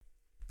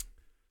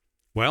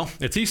Well,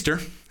 it's Easter.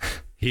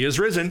 He is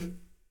risen.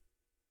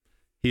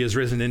 He is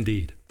risen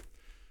indeed.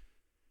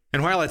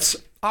 And while it's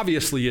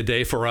obviously a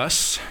day for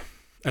us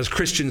as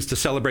Christians to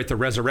celebrate the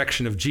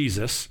resurrection of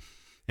Jesus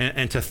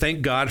and to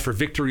thank God for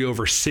victory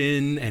over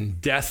sin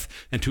and death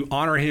and to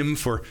honor him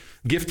for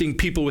gifting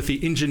people with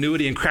the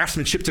ingenuity and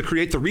craftsmanship to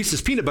create the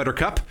Reese's peanut butter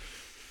cup,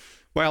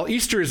 while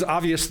Easter is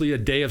obviously a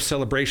day of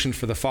celebration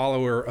for the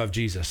follower of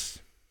Jesus,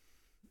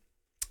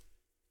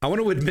 I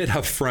want to admit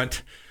up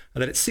front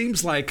that it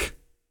seems like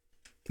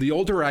the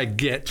older I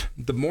get,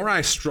 the more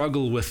I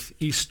struggle with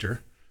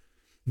Easter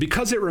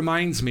because it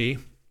reminds me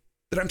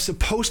that I'm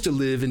supposed to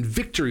live in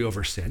victory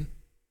over sin,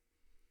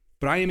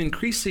 but I am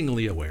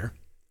increasingly aware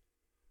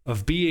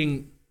of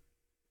being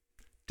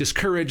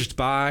discouraged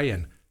by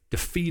and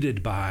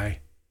defeated by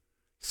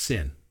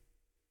sin.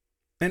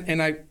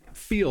 And I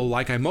feel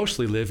like I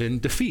mostly live in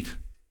defeat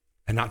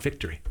and not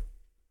victory.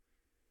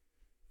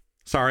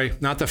 Sorry,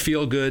 not the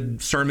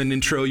feel-good sermon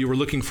intro you were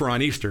looking for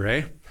on Easter,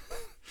 eh?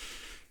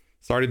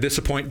 Sorry to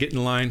disappoint, get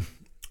in line.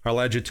 I'll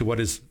add you to what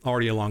is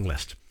already a long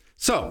list.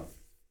 So,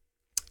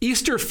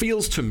 Easter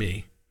feels to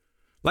me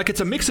like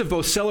it's a mix of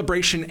both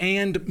celebration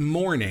and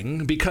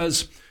mourning,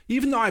 because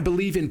even though I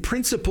believe in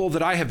principle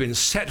that I have been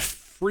set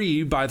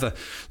free by the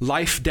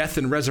life, death,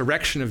 and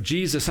resurrection of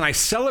Jesus, and I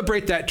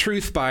celebrate that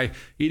truth by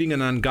eating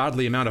an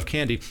ungodly amount of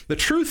candy, the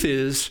truth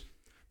is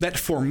that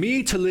for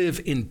me to live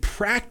in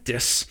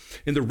practice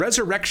in the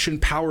resurrection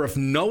power of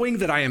knowing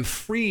that I am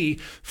free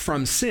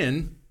from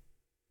sin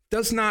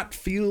does not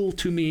feel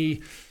to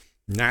me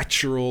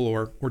natural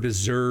or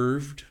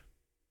deserved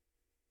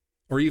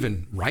or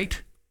even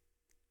right.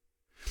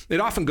 It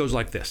often goes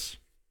like this.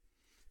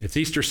 It's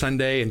Easter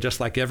Sunday, and just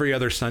like every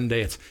other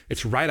Sunday,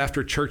 it's right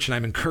after church, and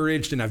I'm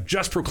encouraged, and I've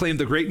just proclaimed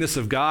the greatness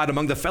of God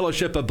among the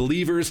fellowship of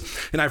believers,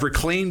 and I've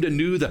reclaimed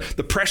anew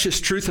the precious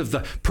truth of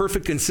the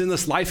perfect and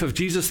sinless life of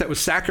Jesus that was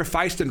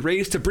sacrificed and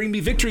raised to bring me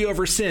victory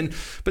over sin.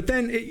 But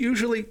then it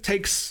usually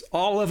takes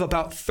all of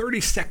about 30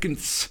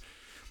 seconds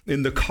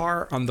in the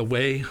car on the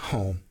way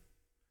home,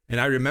 and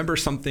I remember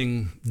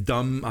something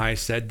dumb I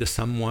said to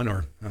someone,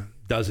 or a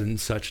dozen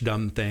such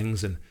dumb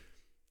things, and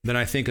then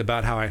I think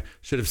about how I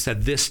should have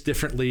said this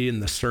differently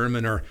in the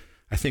sermon, or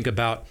I think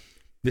about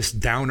this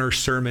downer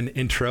sermon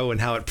intro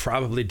and how it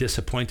probably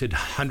disappointed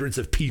hundreds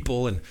of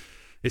people, and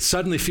it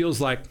suddenly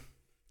feels like,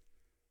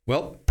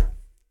 well,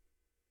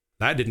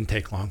 that didn't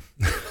take long.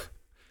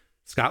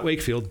 Scott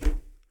Wakefield,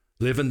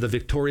 living the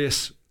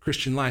victorious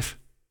Christian life.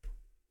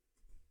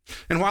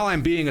 And while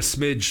I'm being a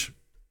smidge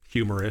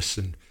humorous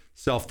and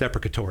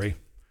self-deprecatory,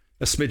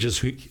 a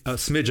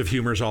smidge of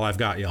humor is all I've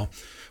got, y'all.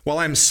 While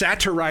I'm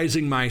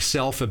satirizing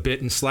myself a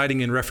bit and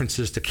sliding in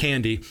references to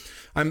candy,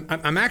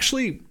 I'm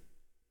actually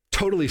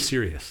totally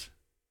serious.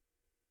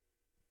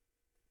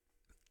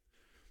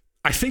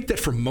 I think that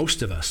for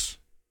most of us,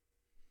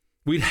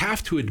 we'd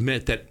have to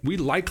admit that we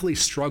likely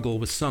struggle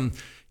with some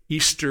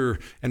Easter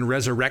and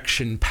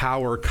resurrection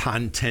power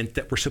content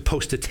that we're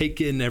supposed to take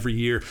in every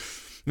year.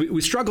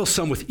 We struggle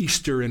some with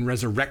Easter and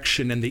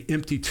resurrection and the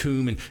empty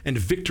tomb and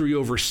victory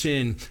over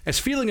sin as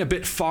feeling a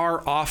bit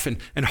far off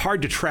and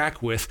hard to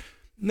track with,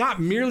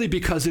 not merely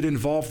because it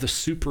involved the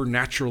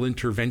supernatural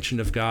intervention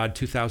of God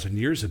 2,000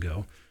 years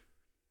ago,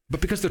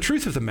 but because the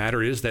truth of the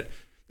matter is that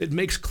it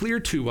makes clear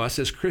to us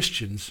as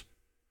Christians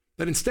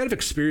that instead of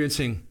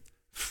experiencing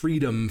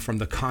freedom from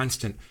the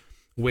constant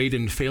weight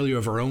and failure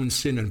of our own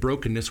sin and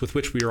brokenness with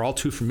which we are all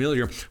too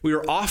familiar, we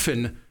are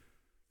often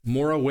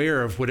more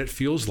aware of what it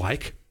feels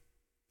like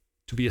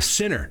to be a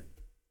sinner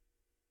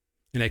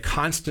in a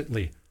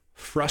constantly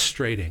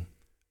frustrating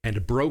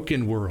and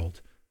broken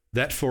world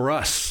that for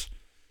us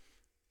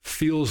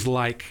feels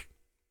like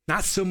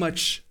not so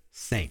much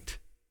saint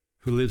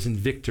who lives in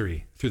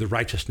victory through the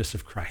righteousness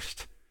of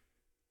Christ,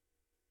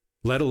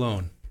 let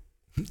alone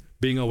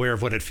being aware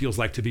of what it feels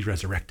like to be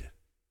resurrected.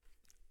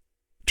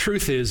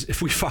 Truth is,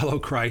 if we follow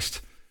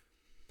Christ,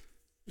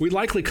 we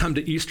likely come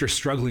to Easter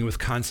struggling with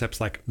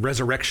concepts like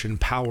resurrection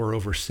power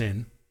over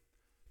sin,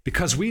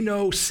 because we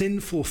know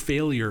sinful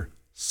failure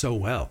so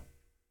well.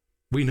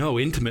 We know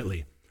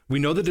intimately. We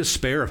know the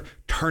despair of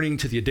turning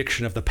to the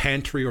addiction of the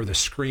pantry or the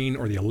screen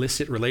or the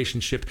illicit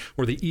relationship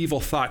or the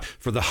evil thought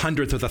for the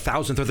 100th or the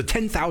 1,000th or the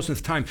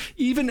 10,000th time,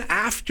 even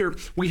after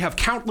we have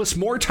countless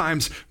more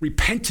times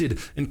repented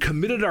and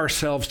committed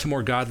ourselves to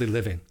more godly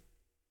living.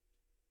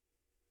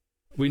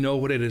 We know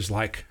what it is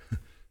like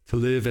to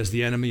live as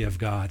the enemy of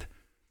God,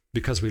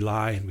 because we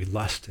lie and we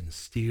lust and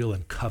steal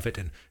and covet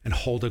and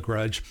hold a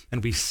grudge,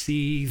 and we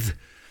seethe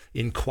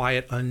in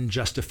quiet,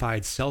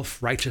 unjustified,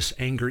 self-righteous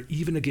anger,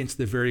 even against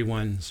the very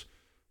ones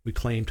we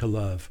claim to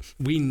love.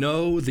 We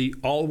know the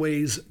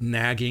always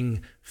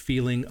nagging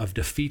feeling of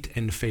defeat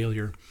and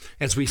failure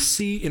as we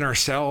see in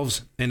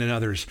ourselves and in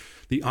others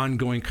the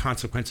ongoing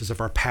consequences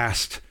of our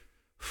past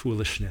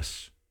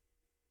foolishness.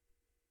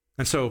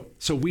 And so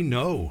we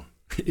know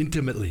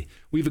intimately,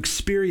 we've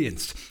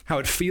experienced how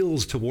it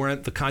feels to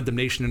warrant the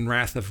condemnation and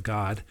wrath of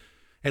God,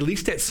 at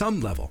least at some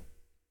level,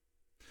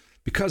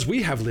 because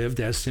we have lived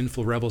as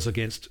sinful rebels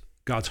against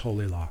God's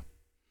holy law.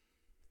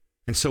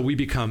 And so we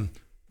become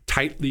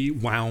tightly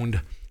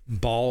wound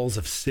balls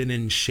of sin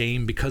and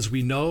shame because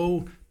we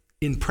know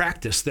in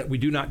practice that we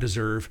do not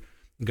deserve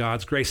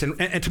God's grace.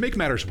 And to make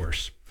matters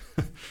worse,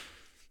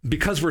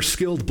 because we're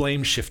skilled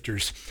blame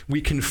shifters, we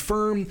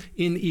confirm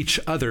in each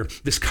other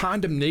this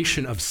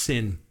condemnation of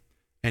sin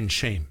and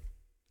shame.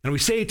 And we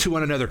say to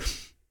one another,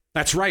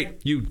 that's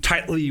right, you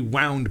tightly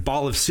wound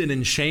ball of sin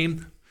and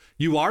shame.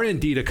 You are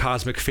indeed a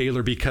cosmic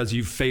failure because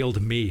you've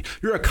failed me.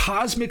 You're a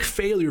cosmic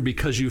failure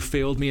because you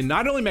failed me. And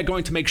not only am I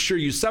going to make sure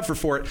you suffer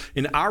for it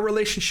in our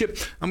relationship,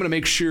 I'm going to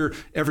make sure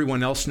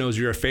everyone else knows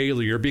you're a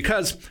failure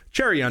because,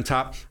 cherry on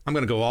top, I'm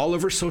going to go all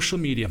over social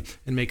media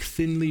and make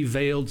thinly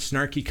veiled,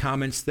 snarky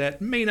comments that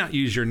may not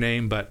use your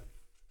name, but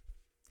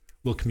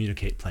will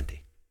communicate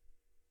plenty.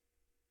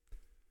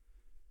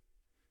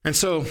 And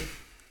so,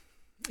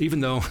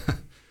 even though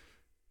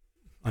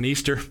on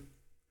Easter,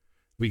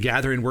 we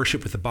gather in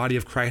worship with the body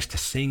of Christ to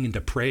sing and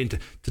to pray and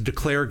to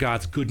declare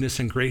God's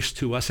goodness and grace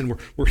to us. And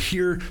we're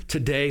here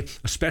today,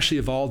 especially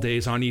of all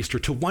days on Easter,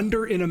 to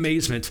wonder in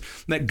amazement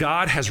that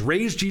God has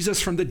raised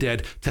Jesus from the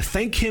dead, to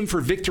thank him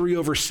for victory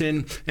over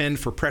sin and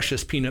for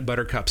precious peanut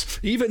butter cups.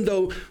 Even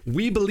though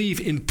we believe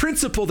in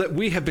principle that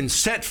we have been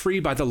set free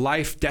by the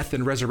life, death,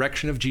 and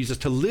resurrection of Jesus,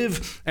 to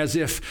live as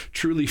if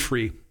truly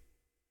free.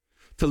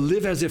 To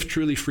live as if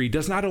truly free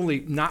does not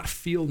only not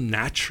feel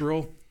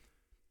natural,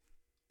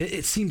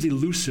 it seems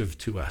elusive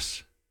to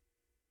us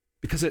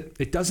because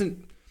it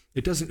doesn't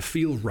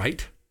feel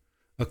right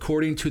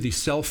according to the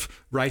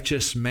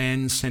self-righteous,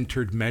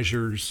 man-centered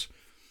measures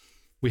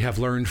we have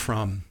learned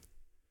from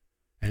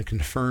and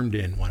confirmed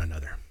in one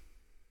another.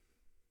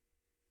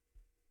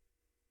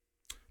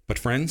 But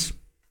friends,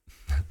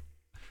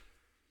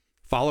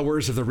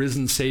 followers of the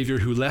risen Savior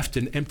who left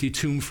an empty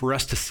tomb for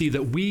us to see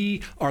that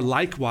we are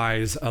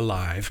likewise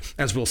alive,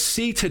 as we'll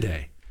see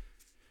today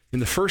in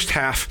the first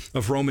half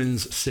of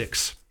Romans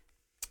 6.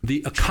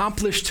 The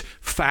accomplished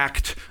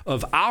fact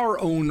of our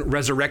own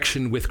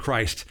resurrection with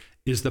Christ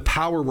is the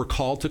power we're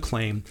called to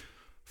claim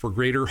for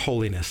greater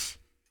holiness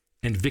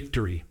and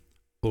victory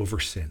over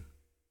sin.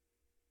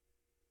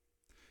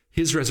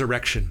 His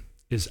resurrection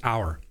is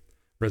our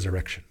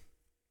resurrection.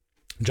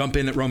 Jump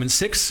in at Romans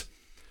 6.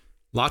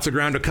 Lots of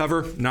ground to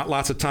cover, not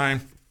lots of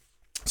time.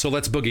 So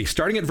let's boogie.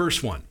 Starting at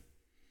verse 1,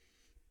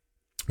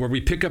 where we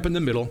pick up in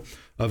the middle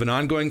of an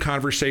ongoing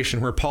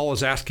conversation where Paul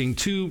is asking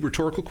two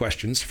rhetorical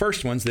questions.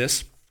 First one's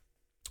this.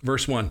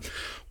 Verse 1,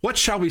 what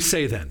shall we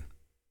say then?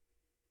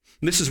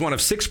 And this is one of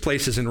 6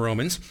 places in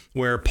Romans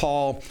where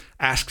Paul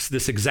asks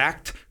this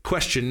exact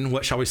question,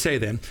 what shall we say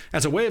then,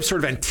 as a way of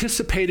sort of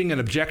anticipating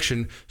an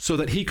objection so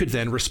that he could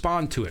then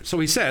respond to it. So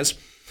he says,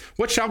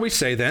 what shall we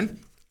say then?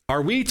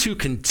 Are we to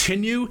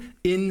continue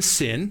in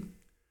sin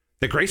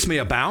that grace may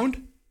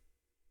abound?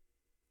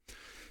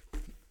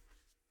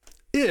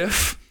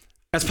 If,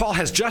 as Paul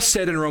has just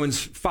said in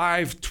Romans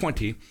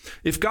 5:20,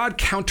 if God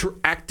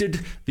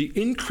counteracted the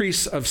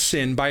increase of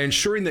sin by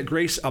ensuring that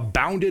grace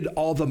abounded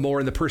all the more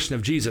in the person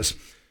of Jesus,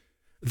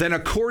 then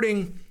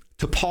according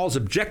to Paul's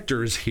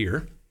objectors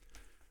here,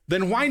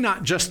 then why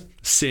not just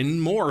sin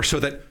more so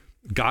that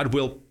God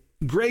will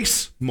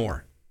grace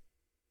more?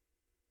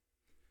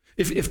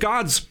 If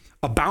God's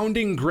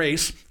abounding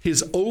grace,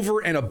 his over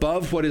and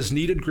above what is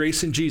needed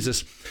grace in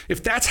Jesus,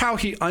 if that's how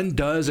he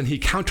undoes and he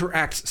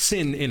counteracts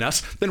sin in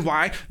us, then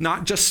why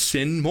not just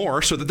sin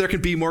more so that there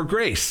can be more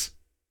grace?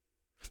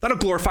 That'll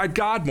glorify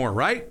God more,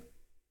 right?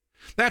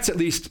 That's at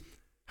least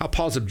how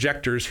Paul's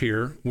objectors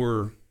here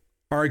were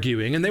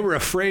arguing, and they were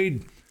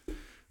afraid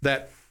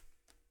that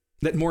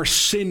more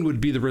sin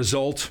would be the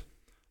result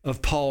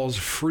of Paul's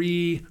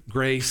free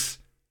grace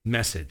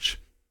message.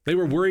 They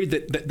were worried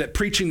that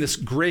preaching this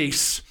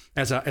grace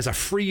as a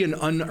free and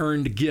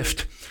unearned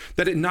gift,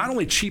 that it not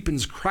only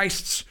cheapens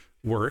Christ's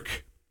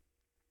work,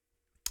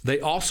 they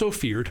also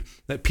feared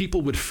that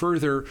people would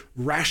further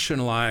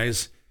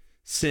rationalize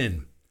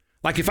sin.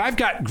 Like, if I've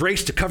got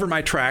grace to cover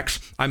my tracks,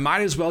 I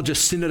might as well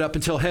just sin it up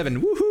until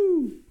heaven.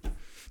 Woohoo!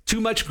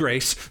 Too much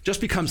grace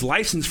just becomes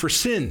license for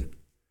sin,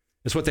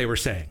 is what they were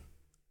saying.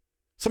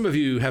 Some of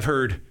you have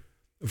heard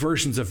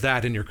versions of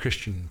that in your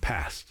Christian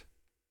past.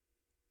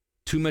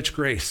 Too much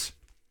grace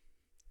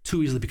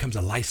too easily becomes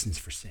a license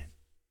for sin.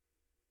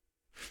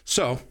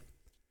 So,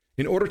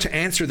 in order to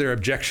answer their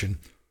objection,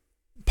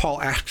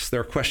 Paul asks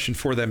their question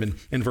for them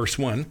in verse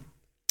 1.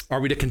 Are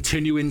we to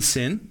continue in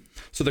sin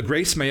so the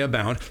grace may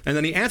abound? And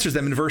then he answers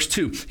them in verse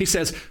 2. He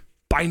says,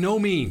 by no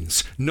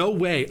means, no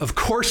way, of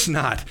course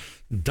not.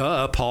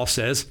 Duh, Paul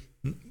says.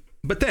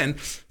 But then,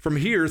 from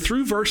here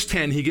through verse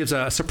 10, he gives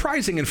a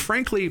surprising and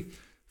frankly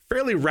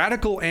fairly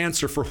radical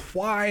answer for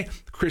why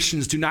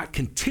Christians do not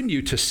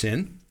continue to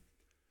sin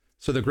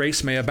so the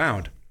grace may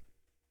abound.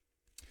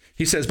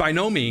 He says, by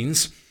no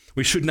means,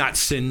 we should not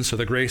sin so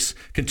the grace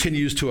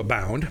continues to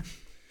abound.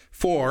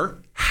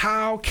 For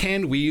how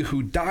can we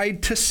who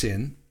died to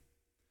sin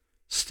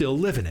still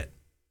live in it?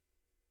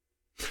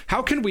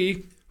 How can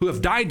we who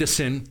have died to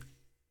sin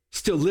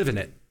still live in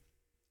it?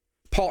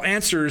 Paul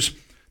answers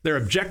their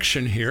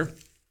objection here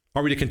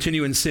Are we to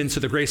continue in sin so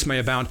the grace may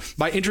abound?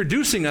 By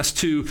introducing us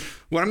to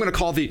what I'm going to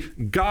call the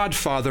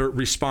Godfather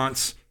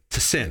response to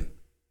sin.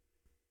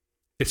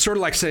 It's sort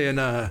of like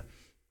saying,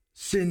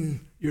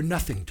 sin, you're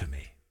nothing to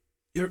me.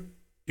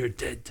 You're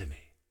dead to me.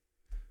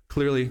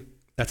 Clearly,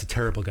 that's a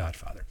terrible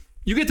Godfather.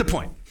 You get the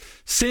point.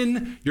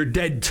 Sin, you're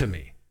dead to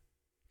me.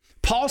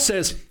 Paul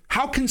says,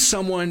 how can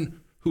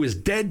someone who is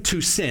dead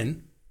to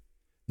sin,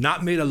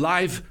 not made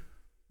alive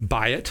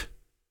by it,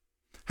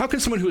 how can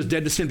someone who is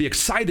dead to sin be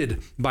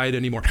excited by it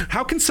anymore?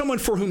 How can someone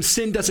for whom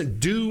sin doesn't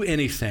do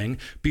anything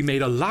be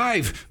made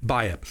alive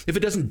by it? If it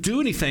doesn't do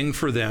anything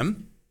for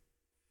them,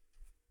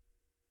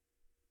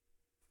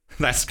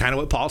 that's kind of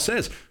what Paul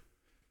says.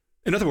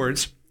 In other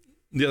words,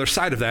 the other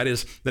side of that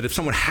is that if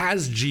someone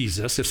has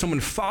Jesus, if someone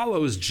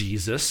follows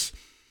Jesus,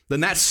 then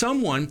that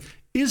someone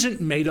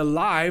isn't made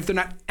alive. They're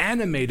not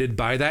animated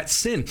by that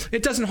sin.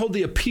 It doesn't hold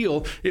the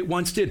appeal it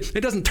once did.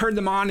 It doesn't turn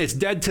them on. It's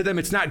dead to them.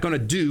 It's not going to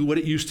do what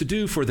it used to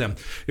do for them.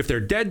 If they're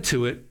dead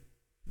to it,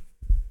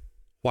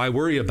 why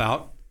worry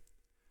about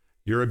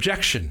your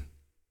objection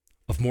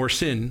of more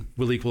sin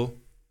will equal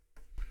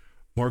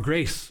more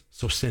grace?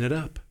 So sin it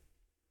up.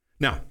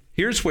 Now,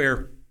 here's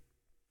where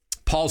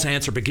Paul's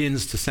answer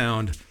begins to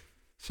sound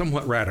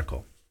somewhat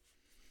radical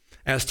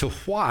as to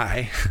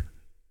why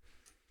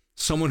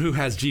someone who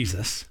has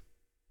Jesus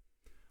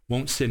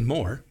won't sin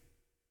more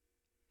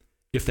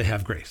if they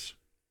have grace.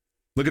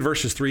 Look at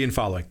verses 3 and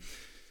following.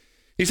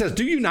 He says,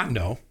 do you not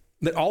know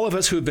that all of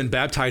us who have been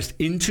baptized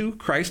into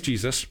Christ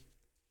Jesus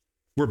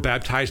were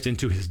baptized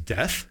into his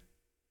death?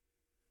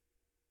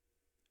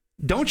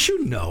 Don't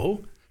you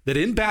know that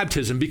in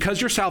baptism,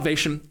 because your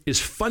salvation is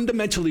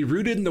fundamentally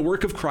rooted in the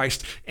work of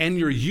Christ and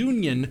your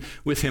union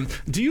with him,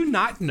 do you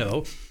not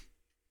know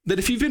that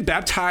if you've been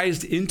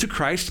baptized into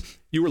Christ,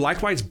 you were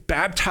likewise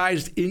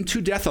baptized into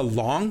death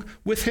along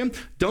with him?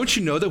 Don't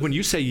you know that when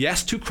you say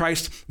yes to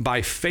Christ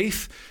by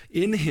faith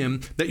in him,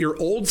 that your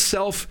old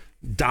self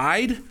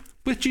died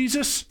with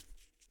Jesus?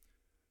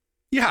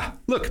 Yeah,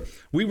 look,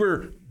 we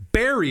were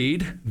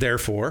buried,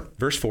 therefore,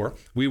 verse 4,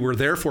 we were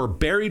therefore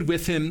buried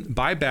with him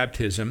by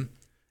baptism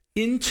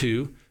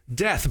into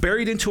death,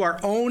 buried into our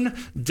own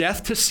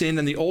death to sin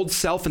and the old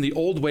self and the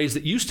old ways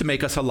that used to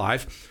make us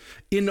alive,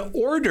 in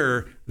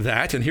order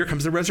that, and here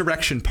comes the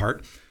resurrection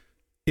part,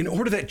 in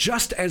order that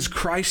just as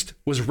Christ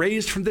was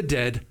raised from the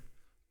dead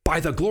by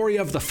the glory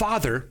of the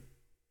Father,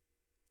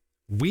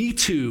 we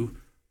too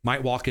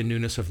might walk in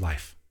newness of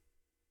life.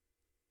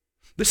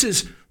 This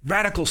is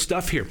radical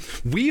stuff here.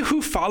 We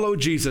who follow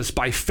Jesus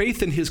by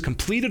faith in his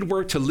completed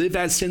work to live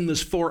as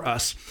sinless for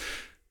us,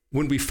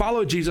 when we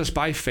follow Jesus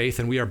by faith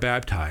and we are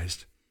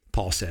baptized,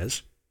 Paul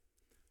says,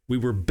 we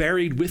were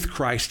buried with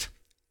Christ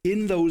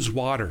in those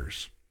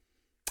waters.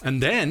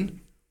 And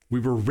then we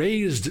were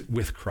raised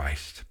with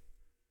Christ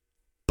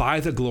by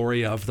the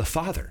glory of the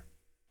Father.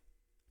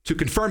 To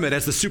confirm it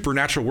as the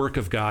supernatural work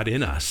of God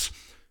in us,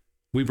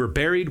 we were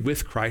buried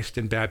with Christ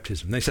in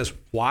baptism. And he says,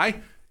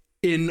 why?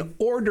 In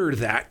order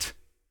that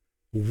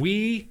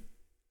we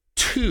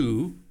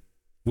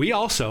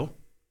also,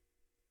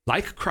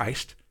 like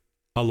Christ,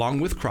 along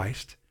with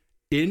Christ,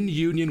 in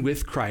union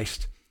with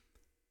Christ,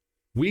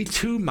 we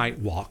too might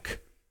walk,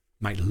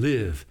 might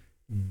live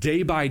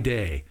day by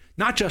day,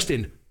 not just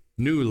in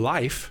new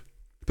life,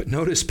 but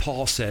notice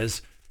Paul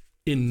says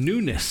in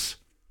newness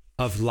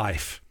of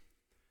life,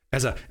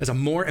 as a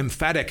more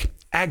emphatic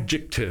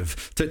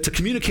adjective to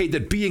communicate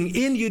that being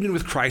in union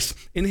with Christ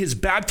in his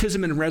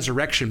baptism and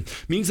resurrection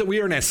means that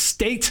we are in a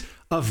state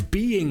of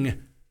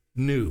being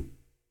new.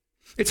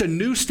 It's a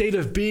new state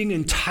of being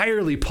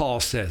entirely, Paul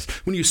says.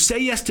 When you say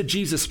yes to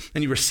Jesus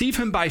and you receive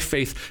him by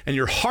faith and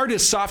your heart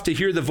is soft to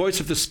hear the voice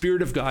of the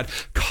Spirit of God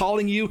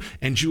calling you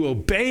and you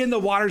obey in the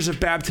waters of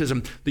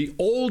baptism, the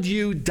old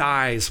you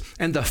dies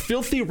and the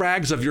filthy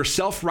rags of your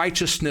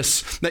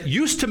self-righteousness that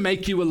used to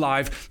make you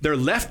alive, they're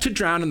left to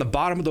drown in the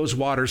bottom of those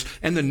waters,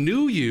 and the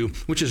new you,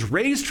 which is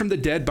raised from the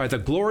dead by the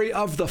glory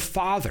of the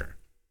Father,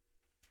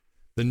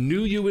 the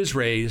new you is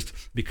raised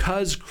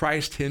because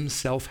Christ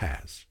himself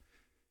has,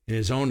 in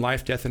his own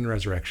life, death, and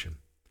resurrection,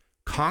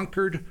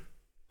 conquered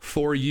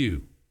for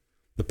you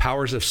the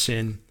powers of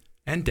sin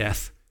and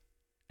death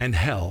and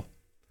hell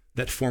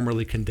that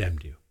formerly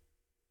condemned you.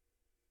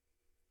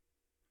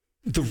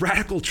 The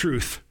radical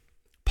truth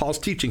Paul's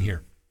teaching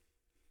here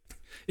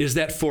is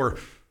that for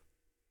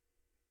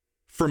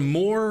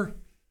more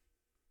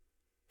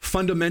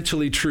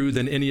fundamentally true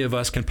than any of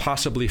us can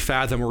possibly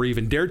fathom or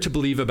even dare to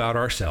believe about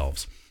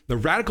ourselves, the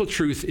radical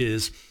truth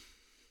is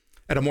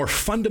at a more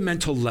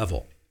fundamental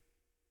level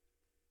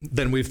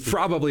than we've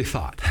probably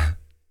thought.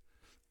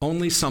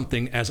 Only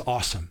something as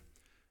awesome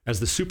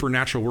as the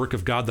supernatural work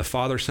of God, the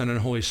Father, Son, and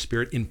Holy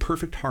Spirit in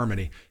perfect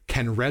harmony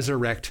can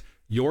resurrect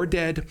your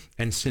dead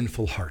and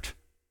sinful heart.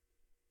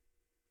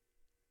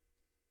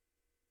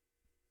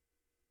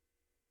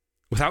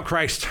 Without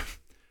Christ,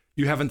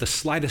 you haven't the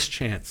slightest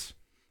chance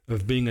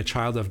of being a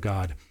child of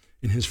God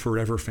in his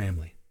forever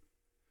family.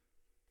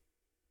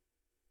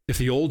 If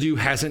the old you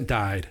hasn't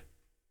died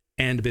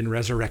and been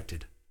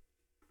resurrected,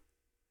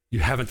 you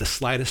haven't the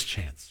slightest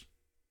chance.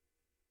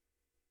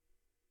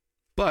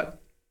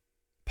 But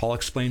Paul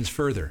explains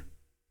further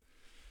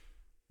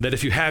that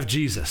if you have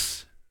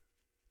Jesus,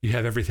 you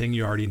have everything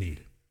you already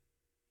need.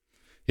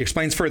 He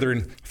explains further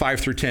in 5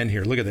 through 10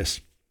 here. Look at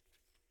this.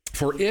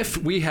 For if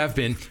we have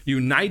been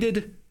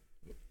united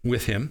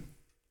with him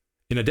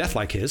in a death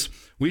like his,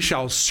 we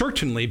shall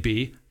certainly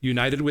be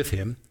united with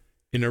him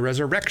in a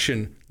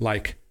resurrection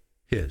like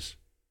his.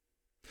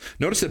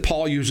 Notice that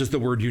Paul uses the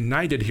word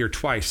united here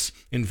twice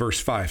in verse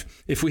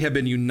 5. If we have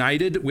been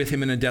united with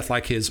him in a death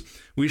like his,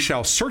 we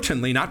shall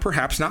certainly, not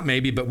perhaps, not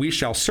maybe, but we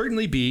shall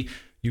certainly be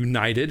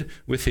united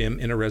with him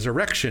in a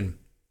resurrection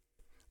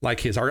like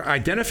his. Our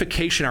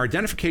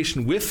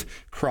identification with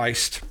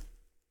Christ,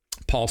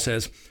 Paul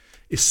says,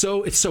 it's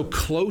so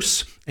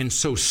close and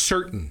so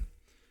certain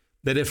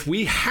that if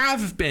we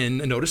have been,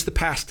 notice the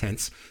past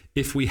tense,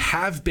 if we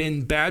have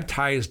been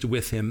baptized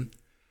with him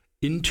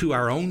into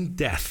our own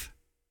death,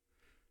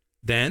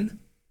 then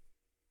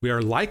we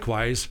are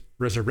likewise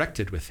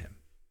resurrected with him.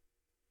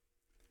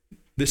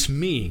 This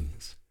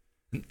means,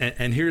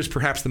 and here's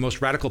perhaps the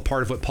most radical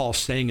part of what Paul's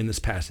saying in this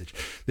passage.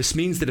 This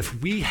means that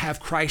if we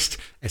have Christ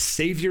as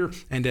Savior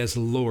and as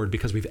Lord,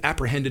 because we've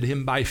apprehended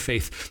him by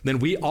faith, then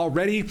we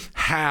already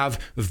have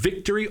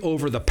victory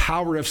over the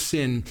power of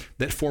sin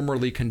that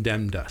formerly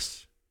condemned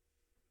us.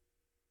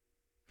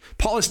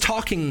 Paul is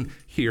talking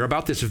here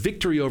about this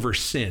victory over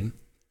sin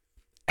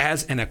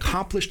as an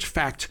accomplished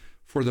fact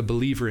for the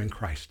believer in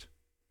Christ,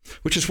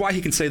 which is why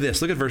he can say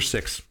this. Look at verse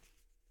 6.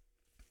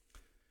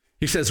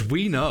 He says,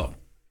 we know,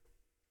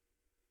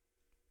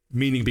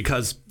 meaning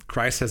because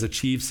Christ has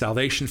achieved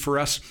salvation for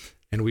us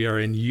and we are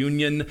in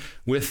union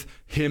with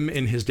him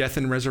in his death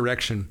and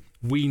resurrection,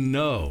 we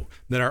know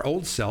that our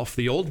old self,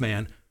 the old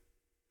man,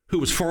 who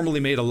was formerly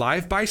made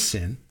alive by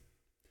sin,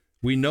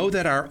 we know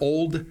that our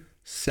old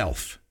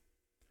self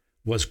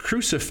was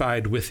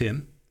crucified with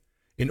him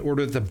in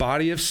order that the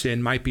body of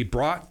sin might be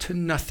brought to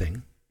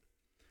nothing,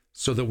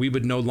 so that we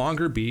would no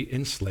longer be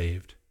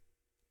enslaved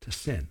to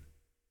sin.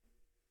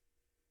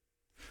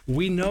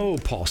 We know,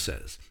 Paul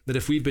says, that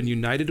if we've been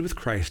united with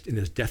Christ in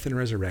his death and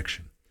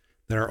resurrection,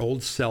 that our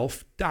old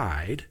self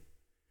died.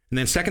 And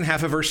then second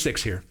half of verse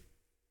 6 here,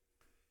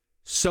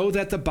 so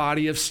that the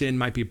body of sin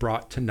might be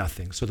brought to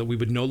nothing, so that we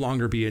would no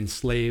longer be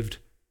enslaved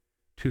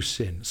to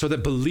sin, so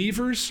that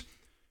believers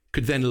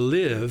could then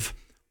live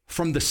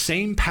from the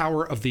same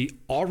power of the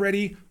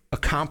already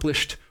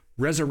accomplished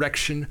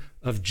resurrection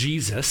of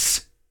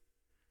Jesus,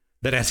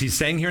 that, as he's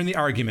saying here in the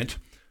argument,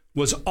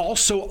 was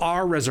also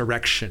our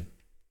resurrection.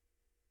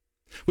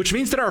 Which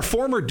means that our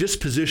former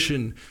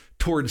disposition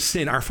towards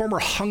sin, our former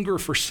hunger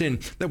for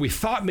sin that we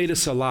thought made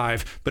us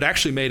alive, but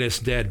actually made us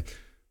dead,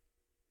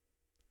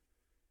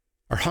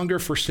 our hunger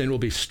for sin will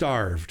be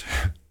starved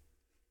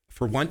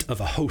for want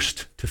of a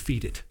host to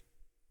feed it.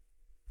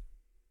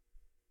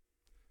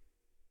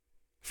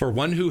 For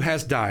one who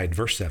has died,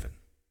 verse 7,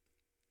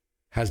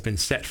 has been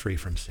set free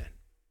from sin.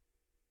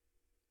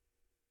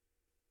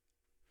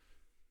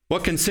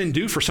 What can sin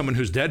do for someone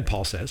who's dead,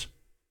 Paul says?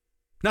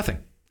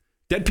 Nothing.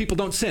 Dead people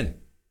don't sin.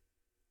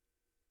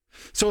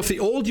 So if the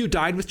old you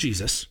died with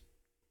Jesus,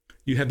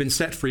 you have been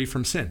set free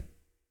from sin.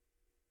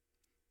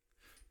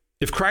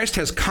 If Christ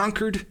has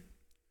conquered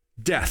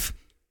death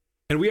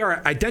and we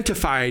are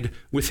identified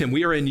with him,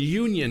 we are in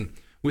union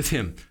with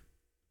him,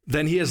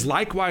 then he has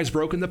likewise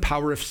broken the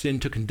power of sin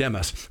to condemn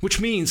us, which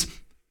means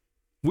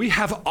we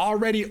have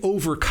already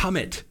overcome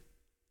it.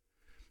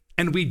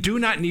 And we do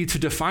not need to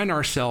define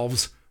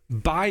ourselves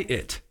by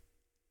it.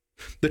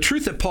 The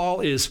truth that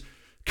Paul is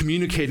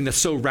communicating that's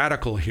so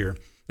radical here,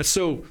 that's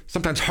so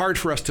sometimes hard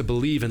for us to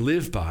believe and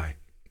live by,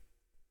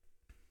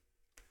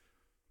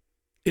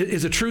 it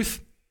is a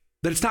truth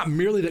that it's not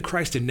merely that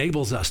Christ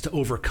enables us to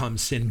overcome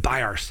sin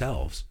by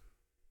ourselves.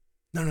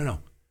 No.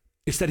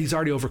 It's that he's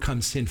already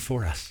overcome sin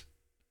for us.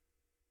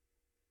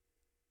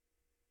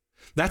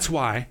 That's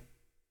why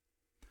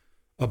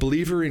a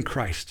believer in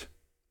Christ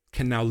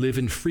can now live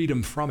in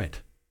freedom from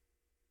it,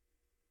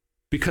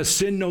 because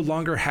sin no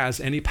longer has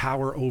any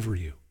power over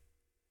you.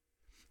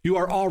 You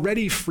are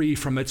already free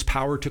from its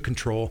power to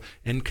control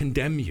and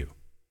condemn you.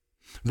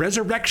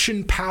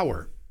 Resurrection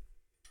power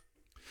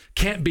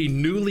can't be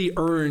newly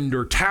earned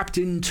or tapped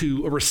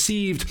into or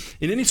received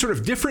in any sort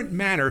of different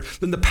manner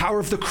than the power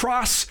of the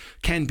cross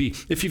can be.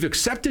 If you've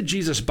accepted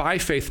Jesus by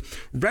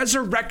faith,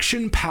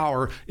 resurrection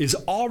power is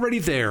already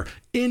there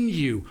in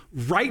you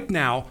right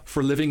now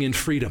for living in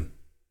freedom.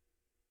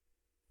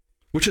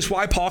 Which is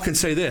why Paul can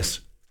say this,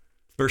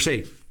 verse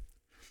 8.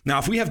 Now,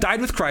 if we have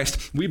died with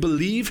Christ, we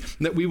believe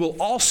that we will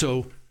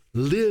also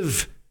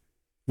live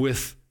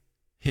with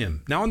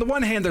him. Now, on the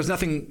one hand, there's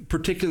nothing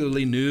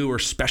particularly new or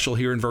special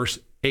here in verse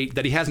 8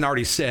 that he hasn't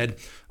already said,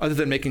 other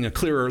than making a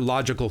clearer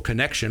logical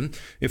connection.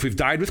 If we've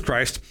died with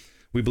Christ,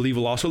 we believe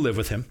we'll also live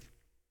with him.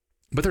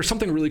 But there's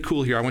something really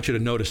cool here I want you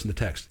to notice in the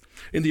text.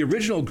 In the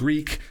original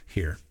Greek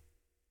here,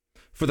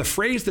 for the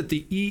phrase that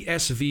the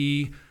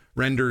ESV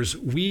renders,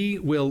 we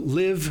will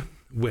live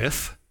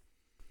with,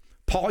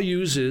 Paul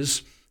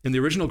uses in the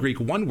original Greek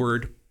one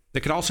word that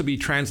could also be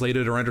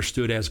translated or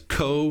understood as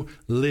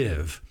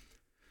co-live.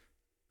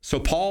 So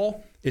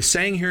Paul is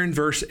saying here in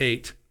verse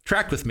 8,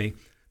 track with me,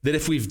 that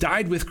if we've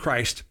died with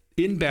Christ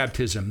in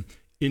baptism,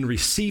 in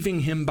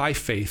receiving him by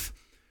faith,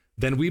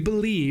 then we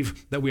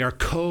believe that we are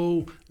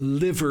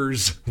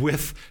co-livers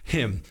with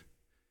him.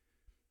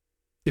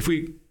 If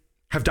we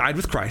have died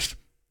with Christ,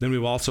 then we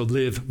will also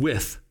live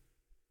with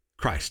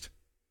Christ.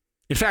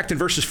 In fact, in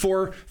verses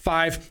 4,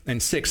 5,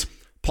 and 6,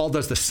 Paul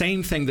does the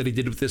same thing that he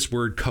did with this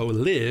word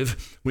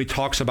co-live when he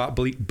talks about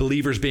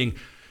believers being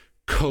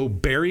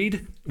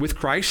co-buried with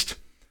Christ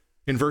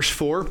in verse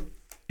 4,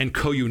 and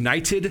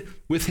co-united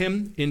with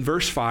him in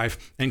verse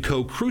 5, and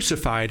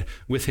co-crucified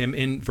with him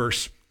in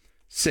verse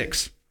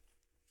 6.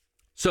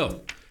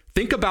 So,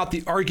 think about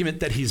the argument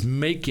that he's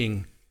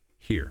making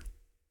here.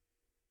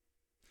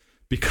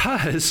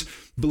 Because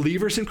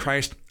believers in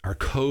Christ are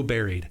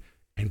co-buried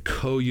and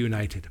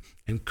co-united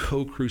and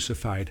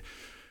co-crucified,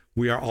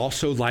 we are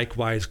also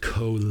likewise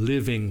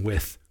co-living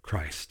with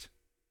Christ.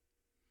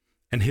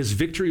 And his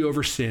victory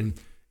over sin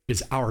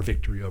is our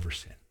victory over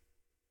sin.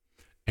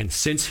 And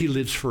since he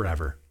lives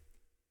forever,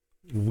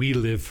 we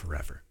live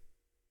forever.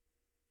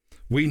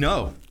 We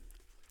know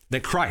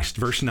that Christ,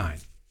 verse 9,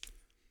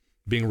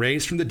 being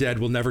raised from the dead,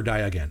 will never die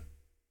again.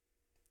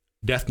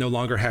 Death no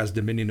longer has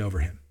dominion over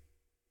him.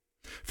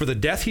 For the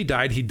death he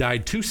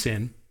died to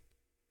sin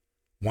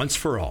once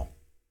for all,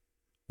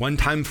 one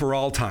time for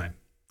all time,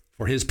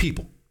 for his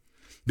people.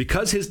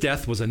 Because his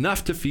death was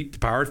enough to defeat the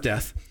power of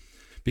death,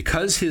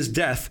 because his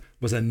death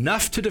was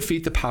enough to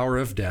defeat the power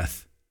of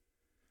death,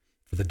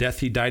 for the death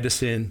he died to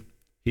sin,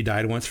 he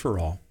died once for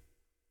all.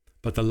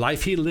 But the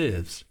life he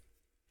lives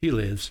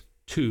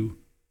to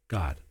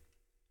God.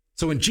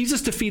 So when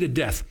Jesus defeated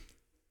death,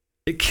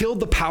 it killed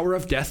the power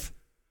of death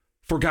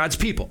for God's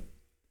people,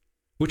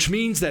 which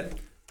means that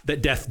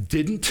death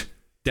didn't,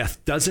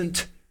 death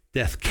doesn't,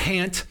 death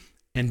can't,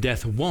 and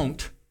death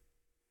won't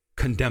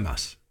condemn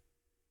us.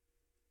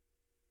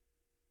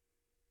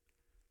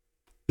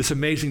 This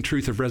amazing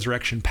truth of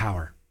resurrection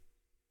power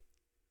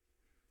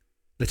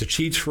that's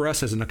achieved for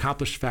us as an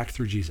accomplished fact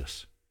through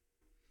Jesus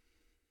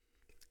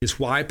is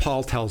why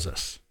Paul tells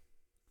us,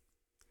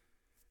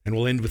 and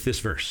we'll end with this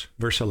verse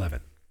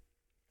 11.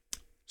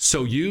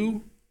 So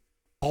you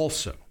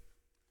also,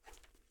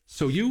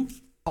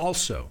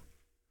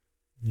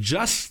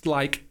 just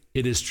like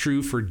it is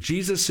true for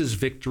Jesus'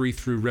 victory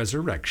through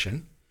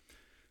resurrection,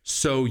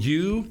 so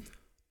you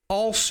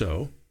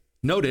also,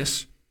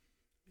 notice,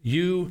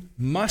 you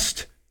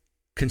must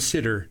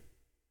consider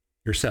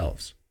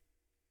yourselves.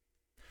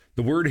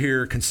 The word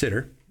here,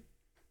 consider,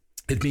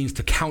 it means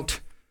to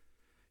count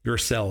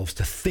yourselves,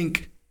 to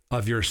think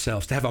of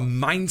yourselves, to have a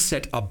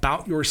mindset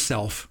about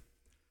yourself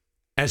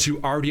as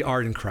you already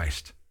are in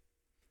Christ.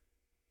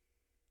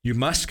 You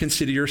must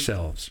consider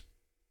yourselves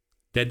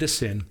dead to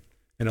sin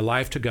and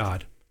alive to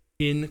God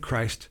in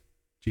Christ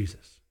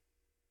Jesus.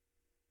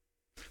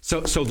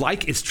 So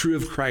like it's true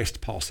of Christ,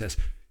 Paul says,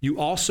 you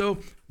also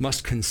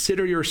must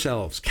consider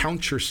yourselves,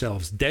 count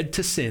yourselves dead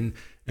to sin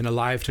and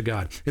alive to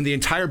God. In the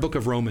entire book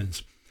of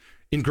Romans,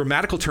 in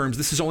grammatical terms,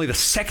 this is only the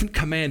second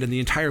command in the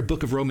entire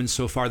book of Romans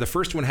so far. The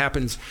first one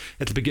happens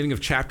at the beginning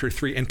of chapter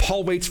 3, and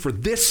Paul waits for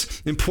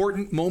this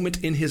important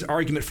moment in his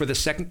argument for the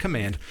second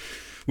command,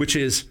 which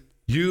is,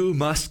 you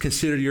must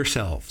consider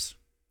yourselves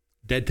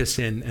dead to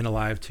sin and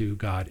alive to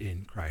God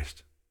in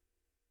Christ.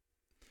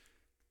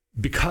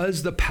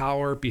 Because the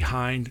power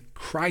behind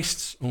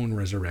Christ's own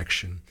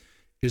resurrection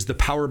is the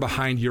power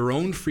behind your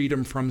own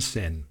freedom from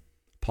sin,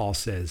 Paul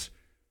says,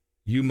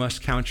 you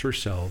must count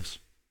yourselves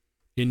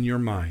in your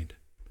mind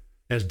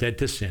as dead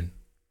to sin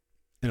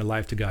and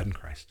alive to God in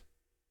Christ.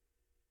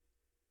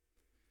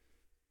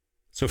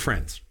 So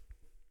friends,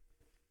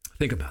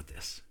 think about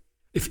this.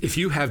 If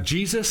you have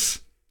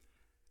Jesus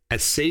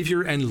as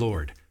Savior and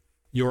Lord,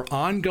 your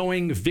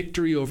ongoing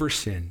victory over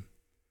sin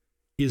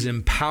is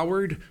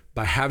empowered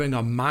by having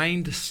a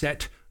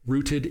mindset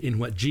rooted in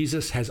what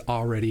Jesus has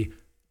already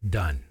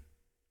done.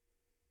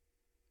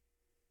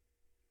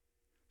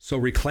 So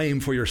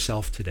reclaim for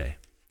yourself today,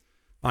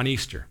 on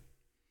Easter,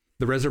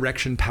 the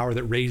resurrection power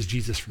that raised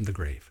Jesus from the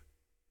grave.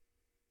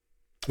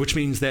 Which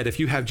means that if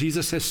you have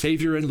Jesus as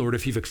Savior and Lord,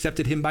 if you've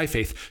accepted him by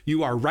faith,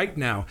 you are right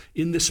now,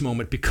 in this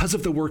moment, because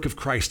of the work of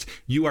Christ,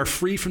 you are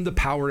free from the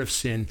power of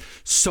sin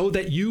so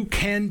that you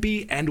can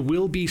be and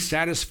will be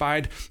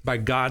satisfied by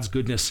God's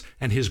goodness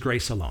and his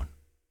grace alone.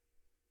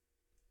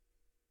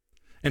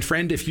 And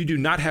friend, if you do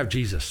not have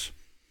Jesus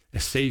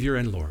as Savior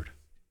and Lord,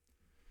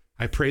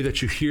 I pray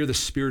that you hear the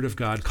Spirit of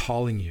God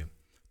calling you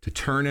to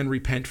turn and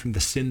repent from the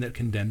sin that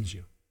condemns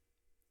you.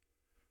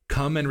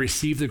 Come and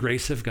receive the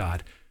grace of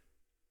God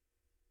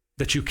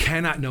that you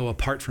cannot know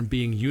apart from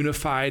being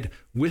unified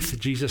with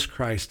Jesus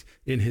Christ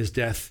in his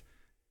death,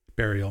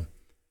 burial,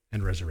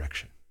 and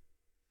resurrection.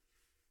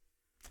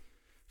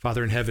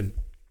 Father in heaven,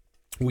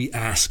 we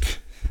ask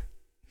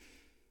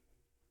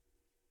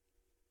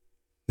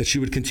that you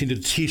would continue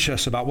to teach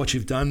us about what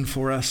you've done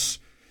for us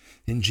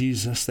in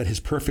Jesus, that his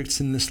perfect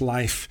sinless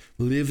life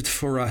lived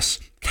for us,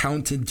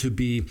 counted to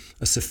be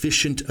a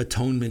sufficient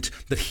atonement,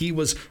 that he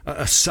was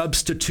a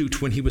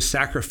substitute when he was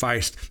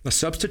sacrificed, a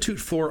substitute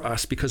for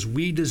us because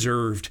we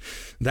deserved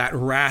that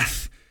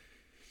wrath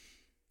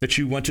that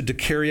you wanted to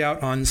carry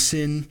out on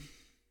sin,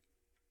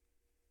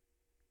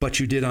 but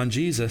you did on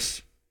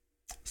Jesus,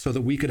 so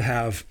that we could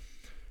have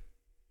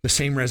the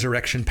same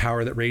resurrection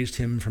power that raised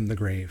him from the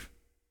grave,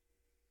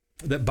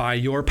 that by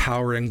your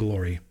power and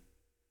glory,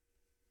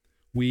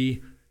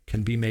 we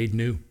can be made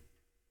new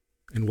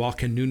and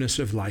walk in newness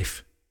of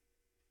life.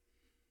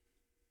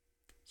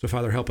 So,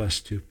 Father, help us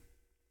to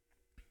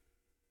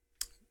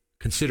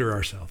consider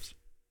ourselves,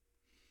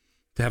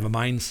 to have a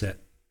mindset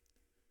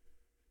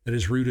that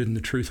is rooted in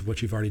the truth of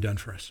what you've already done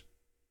for us,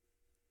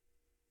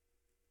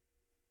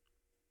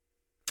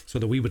 so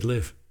that we would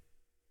live,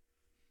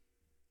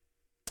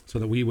 so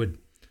that we would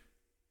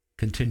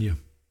continue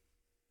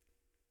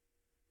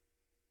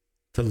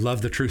to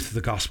love the truth of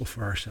the gospel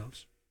for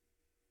ourselves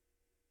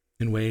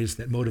in ways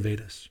that motivate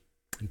us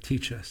and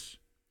teach us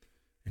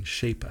and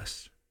shape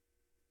us.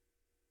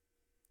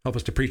 Help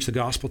us to preach the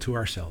gospel to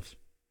ourselves,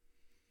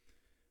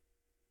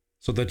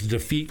 so that the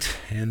defeat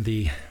and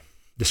the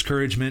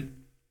discouragement,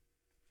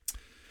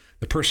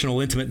 the personal,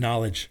 intimate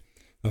knowledge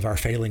of our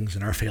failings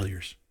and our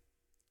failures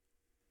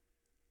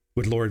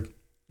would, Lord,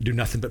 do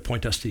nothing but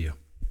point us to you.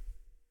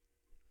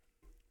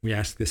 We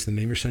ask this in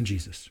the name of your Son,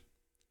 Jesus.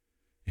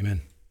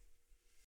 Amen.